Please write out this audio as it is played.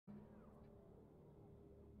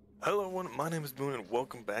Hello everyone, my name is Boone and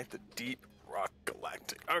welcome back to Deep Rock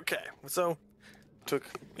Galactic. Okay, so took,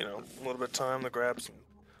 a little bit of time to grab some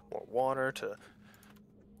more water to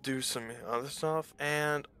do some other stuff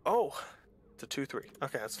and it's a 2-3.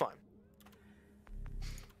 Okay, that's fine.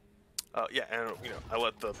 Yeah, and I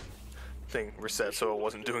let the thing reset so it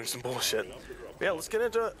wasn't doing some bullshit. But yeah, let's get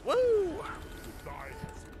into it. Woo!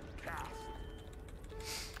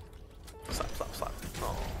 Slap.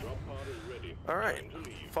 Oh. Alright,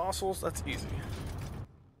 fossils, that's easy.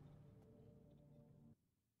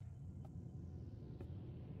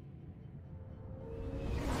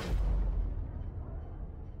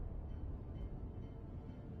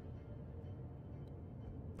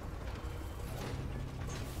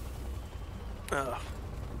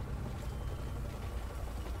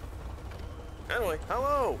 Anyway,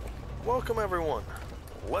 hello! Welcome everyone.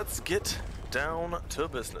 Let's get down to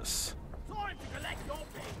business. Time to collect your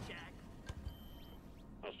paycheck.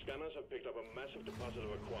 Our scanners have picked up a massive deposit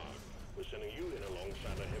of a quark. We're sending you in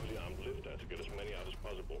alongside a heavily armed lifter to get as many out as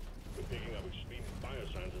possible. We're picking up extreme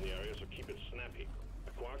biosigns in the area, so keep it snappy.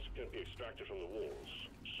 The quarks can be extracted from the walls.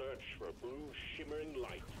 Search for a blue, shimmering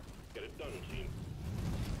light. Get it done, team.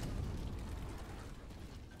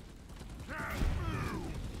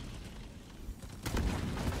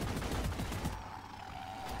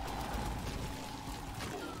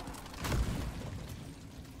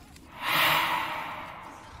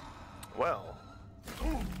 Well,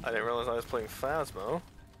 I didn't realize I was playing Phasmo.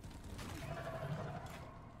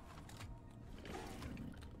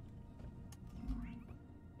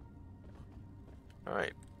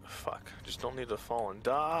 Alright, fuck. Just don't need to fall and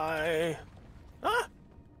die. Ah!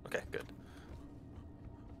 Okay, good.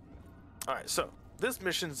 Alright, so, this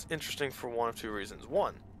mission's interesting for one of two reasons.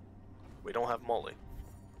 One, we don't have Molly.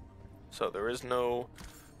 So there is no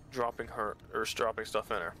dropping her, or dropping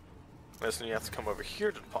stuff in her. Listen, you have to come over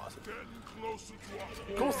here to deposit.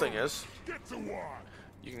 Cool thing is,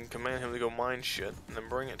 you can command him to go mine shit and then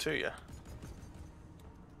bring it to you.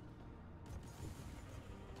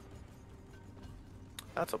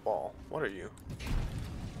 That's a ball. What are you?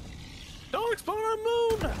 Don't explode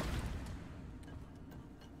on the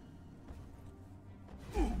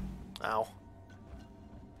moon! Ow.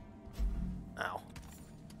 Ow.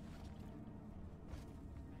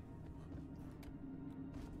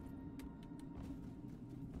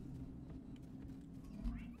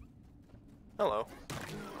 Hello.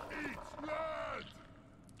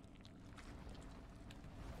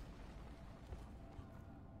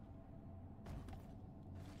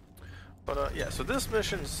 But yeah, so this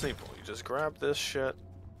mission is simple. You just grab this shit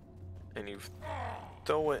and you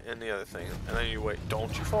throw it in the other thing, and then you wait.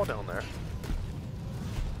 Don't you fall down there.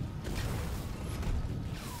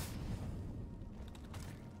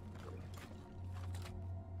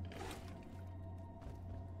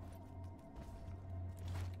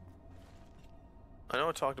 I know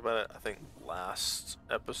I talked about it, I think, last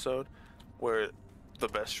episode, where the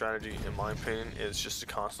best strategy, in my opinion, is just to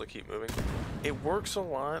constantly keep moving. It works a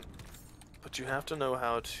lot, but you have to know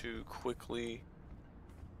how to quickly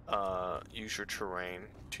use your terrain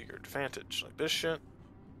to your advantage. Like this shit,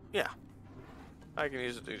 yeah. I can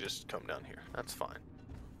use it to just come down here. That's fine.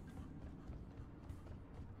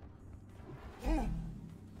 Of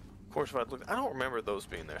course, if I look, I don't remember those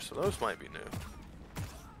being there, so those might be new.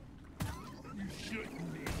 You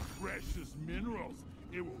shouldn't need precious minerals.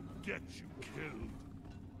 It will get you killed.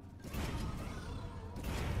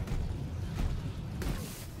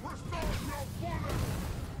 Restore your bullet!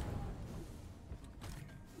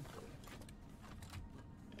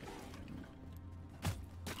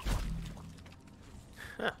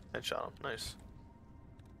 Yeah, headshot him. Nice.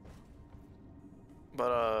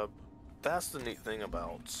 But, that's the neat thing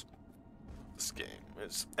about this game,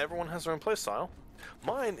 is everyone has their own playstyle.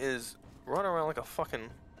 Mine is run around like a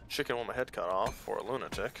fucking chicken with my head cut off, or a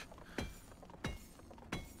lunatic.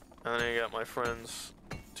 And then you got my friends,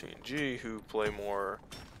 T and G, who play more...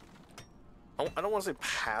 I don't want to say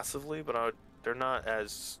passively, but they're not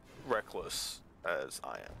as reckless as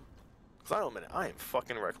I am. Because I'll admit it, I am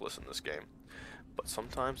fucking reckless in this game. But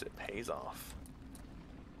sometimes it pays off.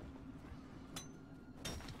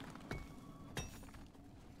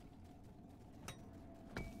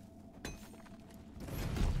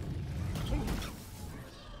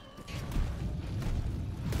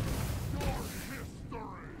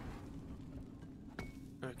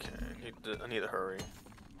 Okay, I need to hurry.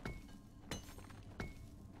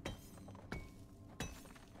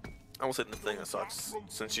 I will say the thing that sucks,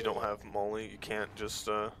 since you don't have Molly, you can't just,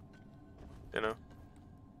 do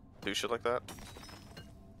shit like that.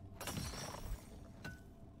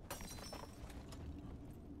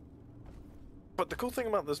 But the cool thing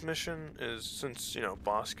about this mission is, since, you know,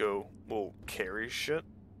 Bosco will carry shit,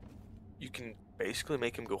 you can basically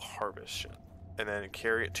make him go harvest shit. And then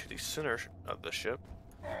carry it to the center of the ship.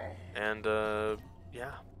 And, yeah.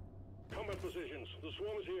 Combat positions. The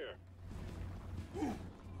swarm is here.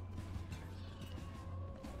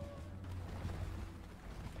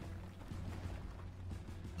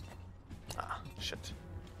 Ah, shit.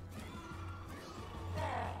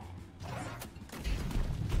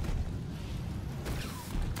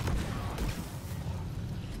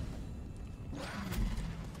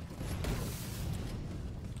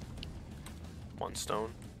 One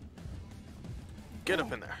stone. Get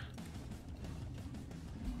up in there.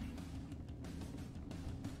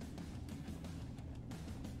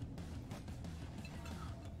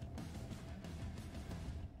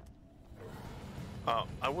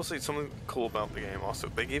 I will say something cool about the game also.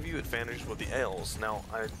 They gave you advantage with the ales. Now,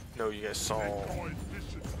 I know you guys saw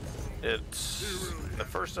it the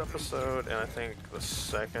first episode, and I think the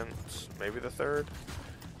second, maybe the third.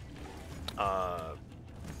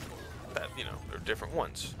 That, you know, they're different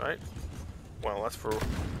ones, right? Well, that's for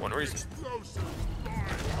one reason.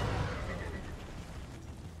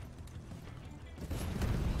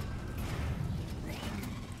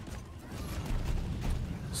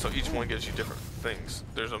 So each one gives you different things.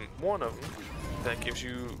 There's one of them that gives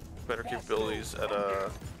you better capabilities at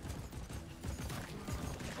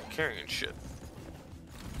carrying shit,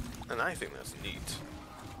 and I think that's neat.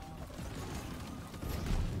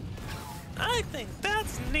 I think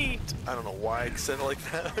that's neat. I don't know why I said it like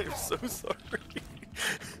that. I'm so sorry.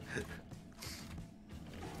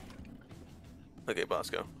 Okay,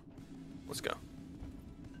 Bosco, let's go.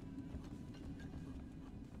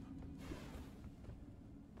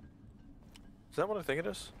 Is that what I think it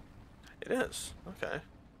is? It is. Okay.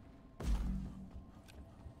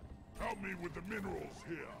 Help me with the minerals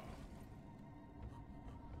here.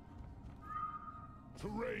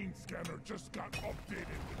 Terrain scanner just got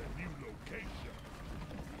updated with a new location.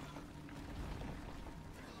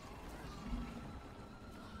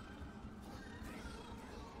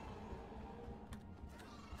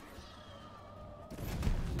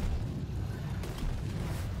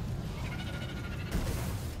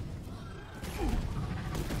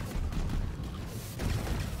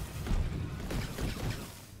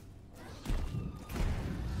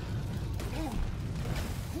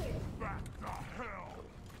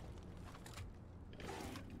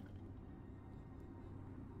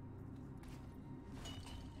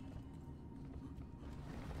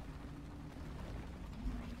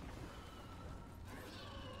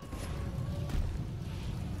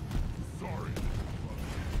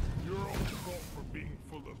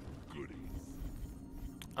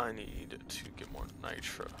 I need to get more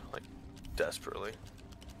nitro, like, desperately.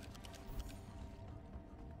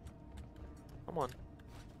 Come on.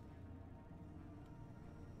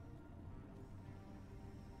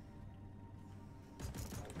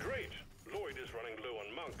 Great! Lloyd is running low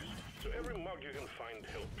on mugs, so every mug you can find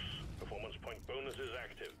helps. Performance point bonus is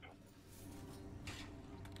active.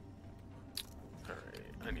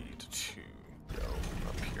 Alright, I need to go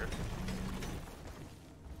up here.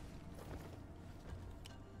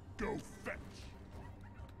 Go fetch.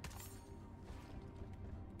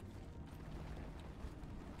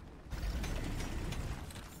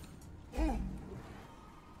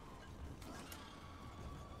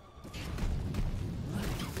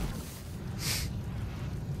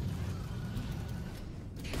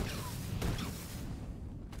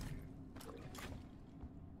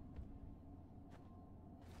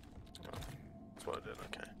 That's what I did,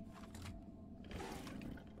 okay.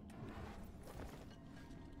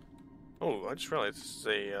 Oh, I just realized this is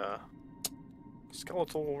a,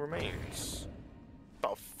 skeletal remains.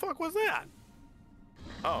 The fuck was that?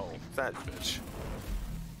 Oh, that bitch.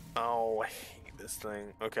 Oh, I hate this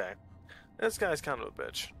thing. Okay. This guy's kind of a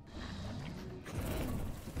bitch.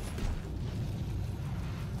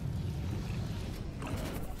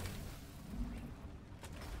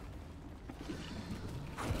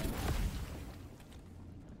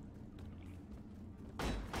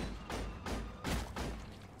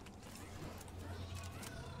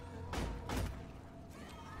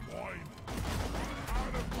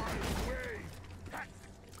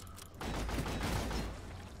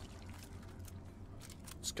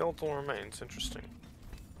 Skeletal remains, interesting.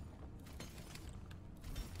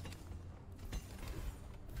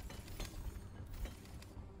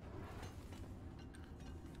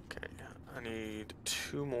 Okay, I need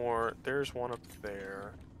 2 more. There's one up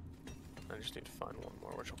there. I just need to find one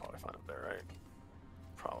more, which I'll probably find up there, right?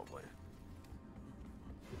 Probably.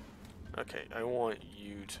 Okay, I want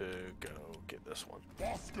you to go get this one.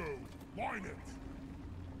 Bosco, line it.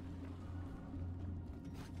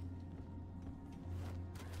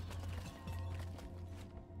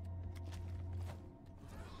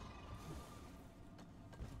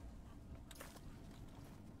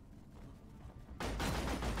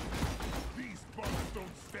 These bugs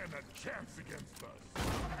don't stand a chance against us.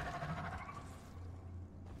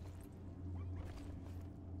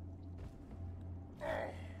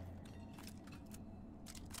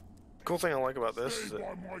 Cool thing I like about this is Stay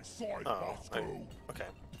that, by my side, oh, Bosco. okay.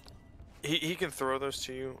 He can throw those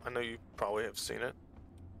to you. I know you probably have seen it.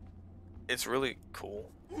 It's really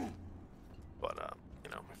cool. But you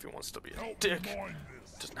know, if he wants to be a Help me dick, mine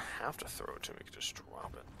this. doesn't have to throw it to me. He can just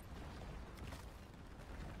drop it.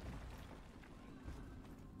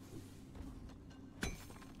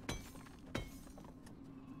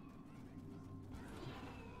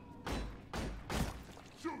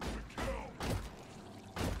 Shoot to kill.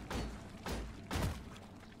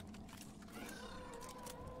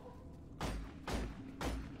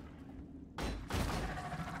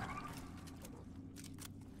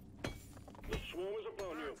 The swarm is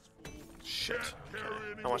upon you. Shit. Can't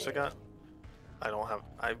carry Okay. How much I anymore. got? I don't have.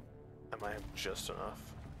 I might have just enough.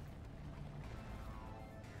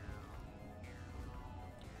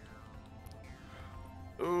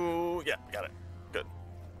 Ooh, yeah, got it. Good.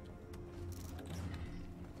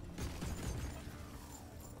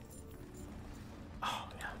 Oh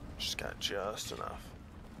yeah, just got just enough.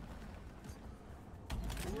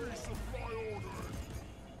 Resupply ordered.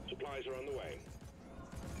 Supplies are on the way.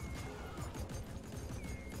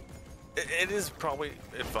 It is probably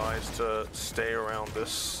advised to stay around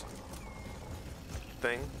this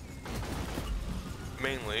thing.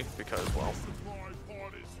 Mainly because, well, Supply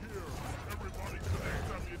pod is here. Everybody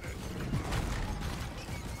collect ammunition.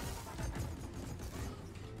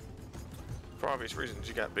 for obvious reasons,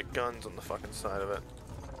 you got big guns on the fucking side of it.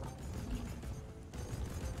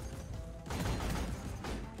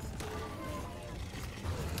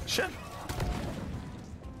 Shit!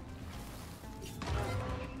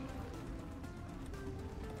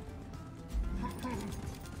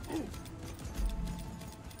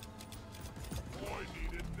 I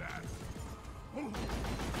needed that.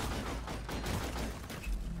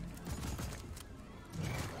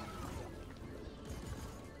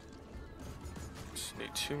 Just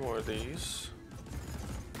need 2 more of these.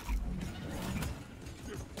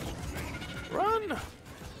 Run! The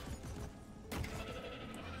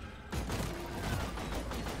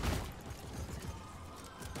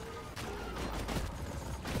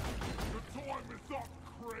time is up,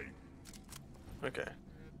 Crate. Okay.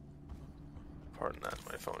 Pardon that,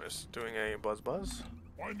 my phone is doing a buzz.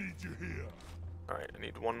 I need you here. Alright, I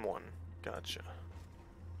need 1-1. Gotcha.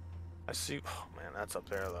 I see. Oh man, that's up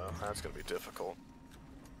there though. That's gonna be difficult.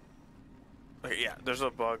 Okay, yeah, there's a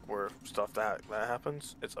bug where stuff that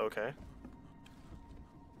happens. It's okay.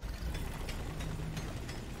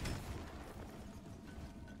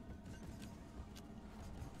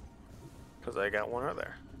 Because I got one right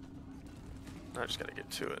there. I just gotta get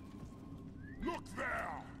to it. Look there.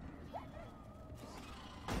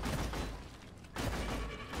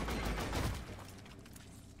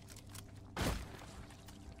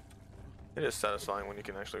 It is satisfying when you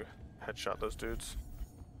can actually headshot those dudes.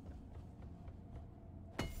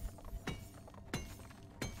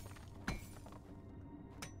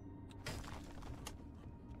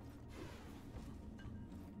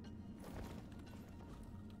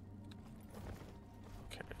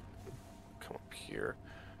 Okay. Come up here.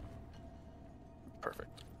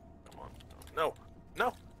 Perfect. Come on. No!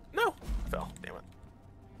 No! No! Fell. Damn it.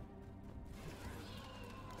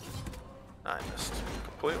 I missed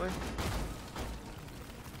completely.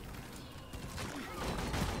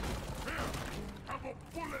 Here. Have a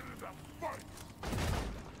bullet in the fight.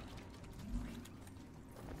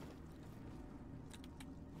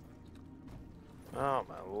 Oh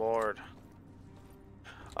my lord.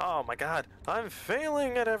 Oh my god. I'm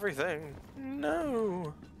failing at everything.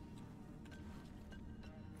 No.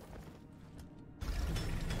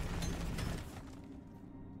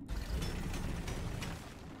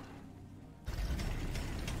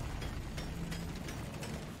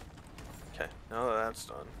 Okay, now that that's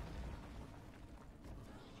done.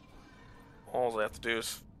 All I have to do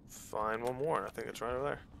is find one more. I think it's right over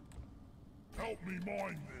there. Help me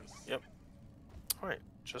mine this. Yep. Alright,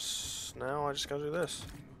 just now I just gotta do this.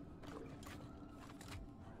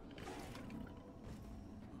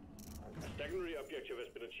 Secondary objective has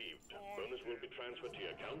been achieved. Bonus will be transferred to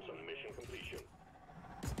your accounts on mission completion.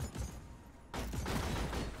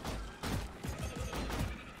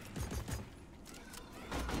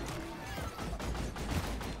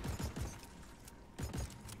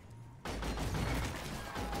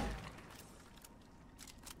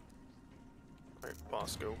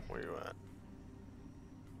 Bosco. Where you at?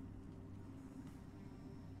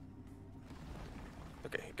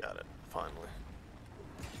 Okay, he got it. Finally.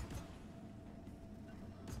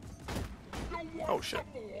 Oh shit.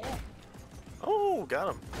 Oh,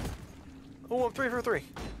 got him. Oh, I'm 3 for 3.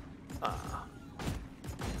 Ah.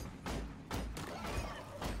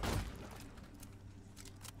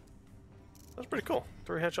 That's pretty cool.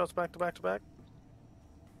 3 headshots back to back to back.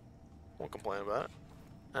 Won't complain about it.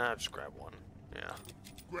 Ah, just grab one. Yeah.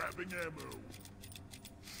 Grabbing ammo.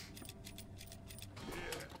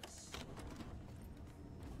 Yes.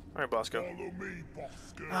 Alright, Bosco. Follow me,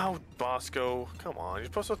 Bosco. Oh, Bosco. Come on, you're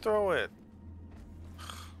supposed to throw it.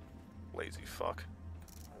 Lazy fuck.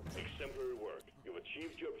 Exemplary work. You've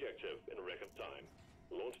achieved your objective in record time.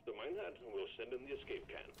 Launch the minehead and we'll send in the escape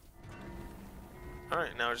can.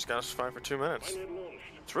 Alright, now I just gotta survive for 2 minutes. Minehead launched.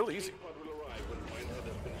 It's really easy. Escape pod will arrive when the minehead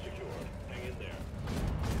has been secured. Hang in there.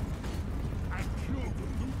 I killed the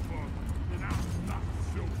loot bug, and I'm not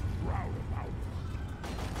so proud about it.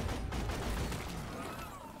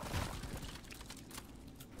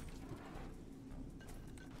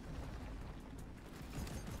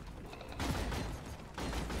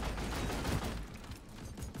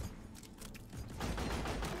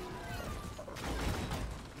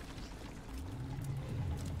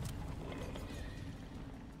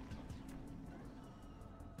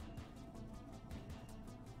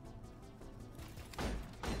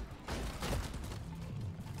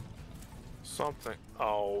 Something.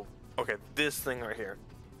 Oh, okay. This thing right here.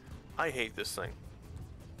 I hate this thing.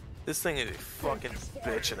 This thing is a fucking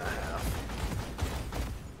bitch and a half.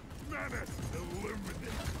 Menace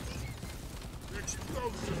eliminated.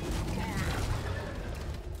 Explosion fire.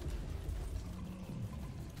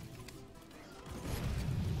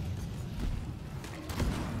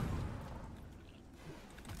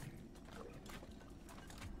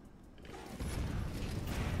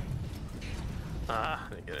 Ah, I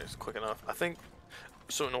didn't get it quick enough. I think,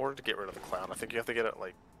 so in order to get rid of the cloud, I think you have to get it,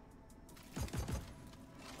 like,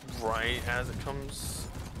 right as it comes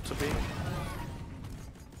to be.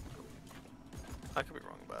 I could be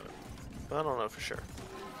wrong about it, but I don't know for sure.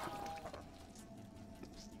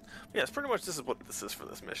 Yeah, it's pretty much this is what this is for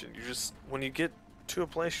this mission. You just, when you get to a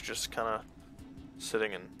place, you're just kind of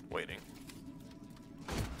sitting and waiting.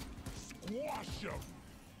 Squash 'em.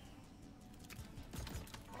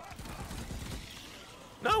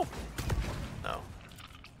 No! No.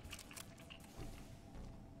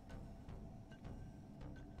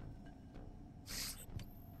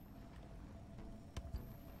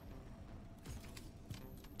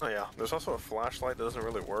 Oh yeah, there's also a flashlight that doesn't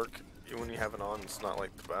really work. Even when you have it on, it's not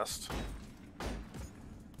like the best.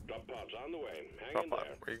 Drop pods on the way. Hang Drop in pod,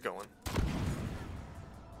 there. where you going?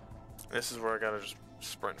 This is where I gotta just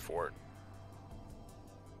sprint for it.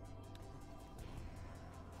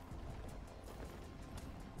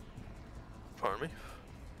 Pardon me?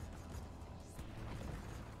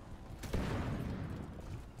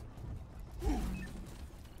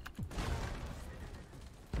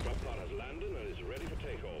 Drop pod has landed and is ready for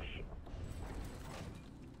takeoff.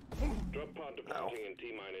 Drop pod departing in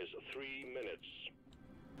T-minus 3 minutes.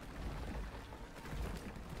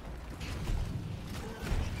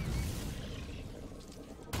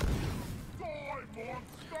 Die,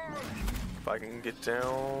 monster! If I can get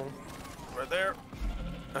down right there.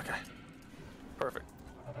 Okay. Perfect.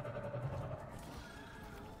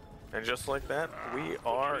 And just like that, we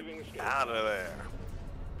are out of there.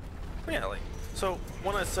 But yeah, like, so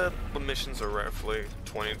when I said the missions are roughly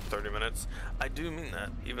 20 to 30 minutes, I do mean that,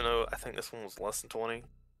 even though I think this one was less than 20.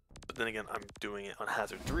 But then again, I'm doing it on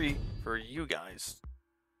Hazard 3 for you guys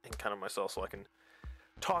and kind of myself, so I can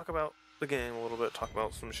talk about the game a little bit, talk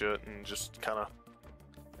about some shit, and just kind of,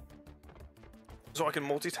 so I can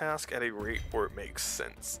multitask at a rate where it makes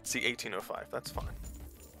sense. See, 1805, that's fine.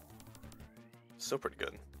 Still pretty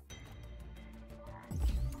good.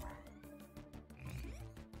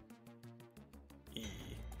 E.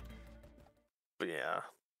 But yeah,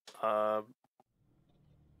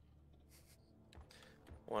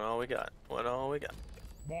 what all we got? What all we got?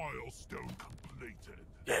 Milestone completed.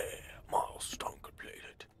 Yeah, milestone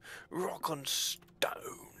completed. Rock on stone.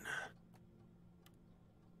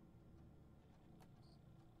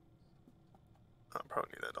 I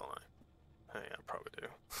probably need that, don't I? Hey, I probably do.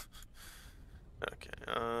 Okay,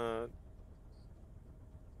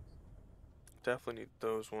 definitely need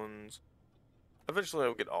those ones. Eventually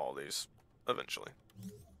I'll get all these. Eventually.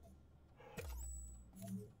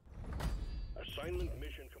 Assignment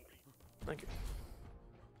mission complete. Thank you.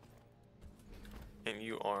 And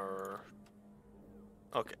you are...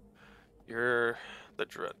 Okay. You're the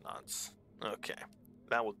Dreadnoughts. Okay.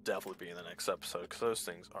 that will definitely be in the next episode because those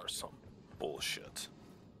things are some bullshit.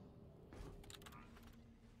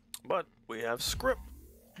 But we have script.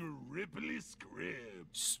 Scribbly scrib.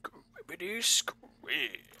 Scribbity scrib.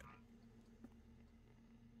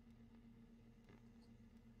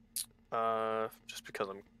 Just because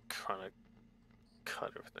I'm trying to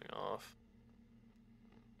cut everything off.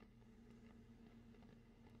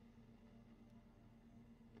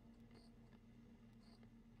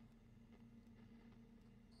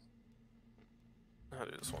 I'll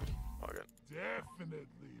do this one. Fuck it. Definitely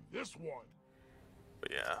this one.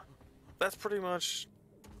 But yeah, that's pretty much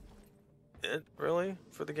it, really,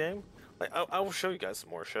 for the game. Like, I will show you guys some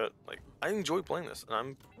more shit. Like, I enjoy playing this,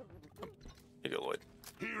 and here you go, Lloyd.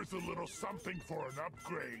 Here's a little something for an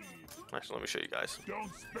upgrade. Actually, let me show you guys.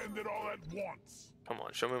 Don't spend it all at once. Come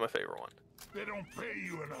on, show me my favorite one. They don't pay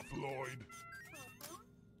you enough, Lloyd.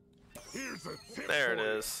 Here's a tip. There it for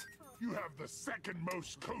you. is. You have the second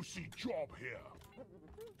most cushy job here.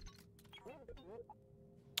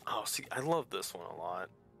 Oh, see, I love this one a lot.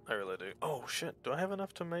 I really do. Oh, shit. Do I have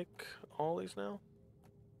enough to make all these now?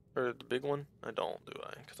 Or the big one? I don't, do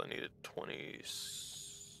I? Because I needed 20...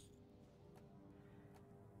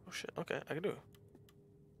 Oh, shit. Okay, I can do it.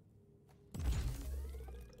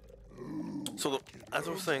 So, as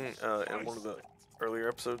I was saying in one of the earlier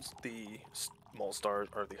episodes, the small stars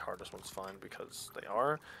are the hardest ones to find because they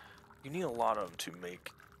are. You need a lot of them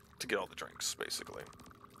to get all the drinks, basically.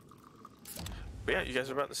 But yeah, you guys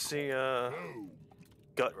are about to see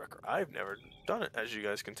Gut Wrecker. I've never done it, as you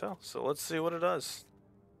guys can tell. So let's see what it does.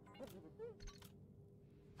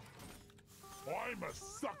 I'm a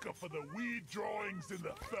sucker for the weed drawings in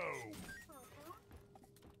the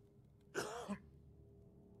foam.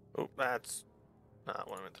 Oh, that's not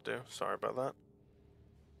what I meant to do. Sorry about that.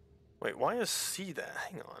 Wait, why is C that?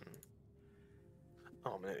 Hang on.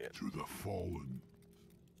 Oh, I'm an idiot. To the fallen.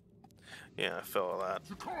 Yeah, I fell at that.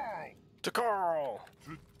 To Carl. To Carl!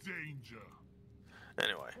 To danger.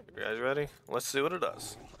 Anyway, you guys ready? Let's see what it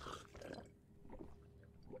does.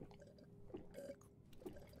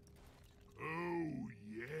 Oh,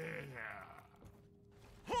 yeah.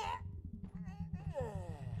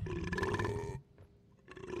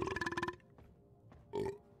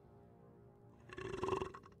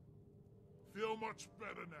 Feel much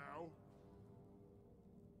better now?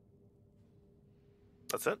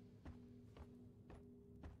 That's it?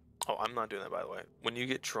 Oh, I'm not doing that, by the way. When you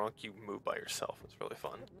get drunk, you move by yourself. It's really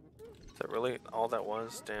fun. Is that really all that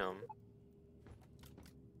was? Damn.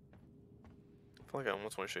 I feel like I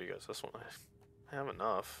almost want to show you guys this one. I have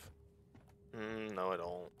enough. No, I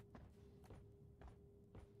don't.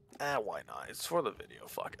 Why not? It's for the video.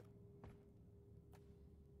 Fuck it.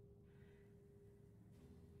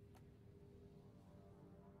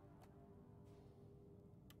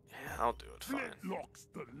 Yeah, I'll do it. Fine. Flintlocks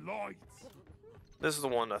the lights. This is the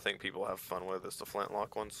one I think people have fun with, is the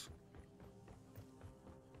flintlock ones.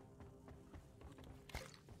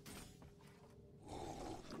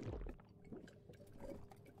 Oh,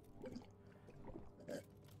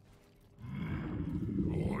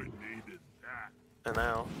 I needed that. And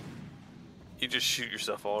now, you just shoot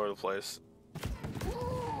yourself all over the place.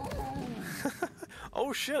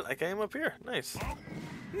 Oh shit, I came up here. Nice.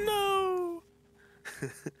 No!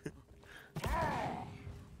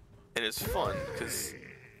 And it's fun, because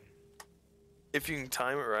if you can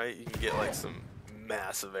time it right, you can get like some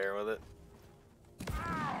massive air with it.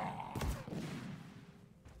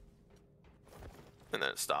 And then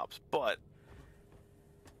it stops. But,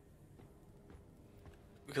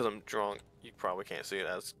 because I'm drunk, you probably can't see it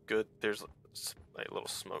as good. There's a little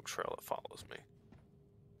smoke trail that follows me.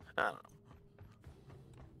 I don't know.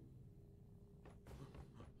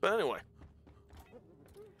 But anyway,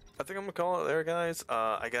 I think I'm gonna call it there, guys.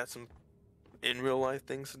 I got some in real life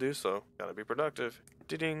things to do, so gotta be productive.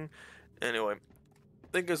 Ding. Anyway,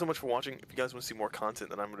 thank you guys so much for watching. If you guys want to see more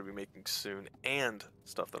content that I'm gonna be making soon and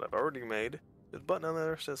stuff that I've already made, there's a button down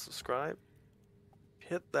there that says subscribe.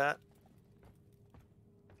 Hit that.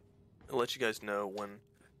 It'll let you guys know when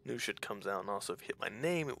new shit comes out, and also if you hit my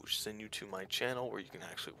name, it will send you to my channel where you can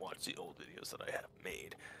actually watch the old videos that I have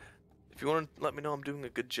made. If you want to let me know I'm doing a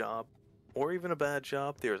good job, or even a bad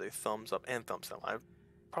job, there's a thumbs up and thumbs down. I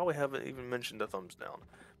probably haven't even mentioned a thumbs down,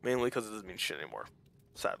 mainly because it doesn't mean shit anymore.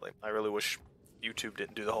 Sadly, I really wish YouTube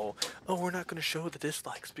didn't do the whole, oh, we're not going to show the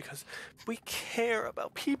dislikes because we care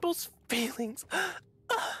about people's feelings. I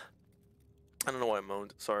don't know why I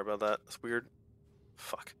moaned. Sorry about that. It's weird.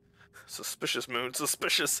 Fuck. Suspicious moon.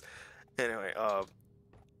 Suspicious. Anyway,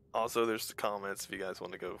 also there's the comments if you guys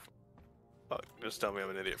want to go. Just tell me I'm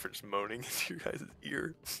an idiot for just moaning into your guys'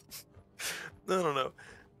 ear. I don't know.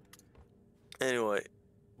 Anyway,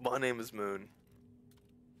 My name is Moon.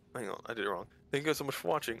 Hang on, I did it wrong. Thank you guys so much for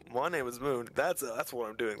watching. My name is Moon. That's what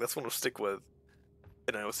I'm doing. That's what I'll stick with.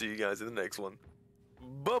 And I will see you guys in the next one.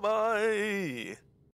 Bye-bye!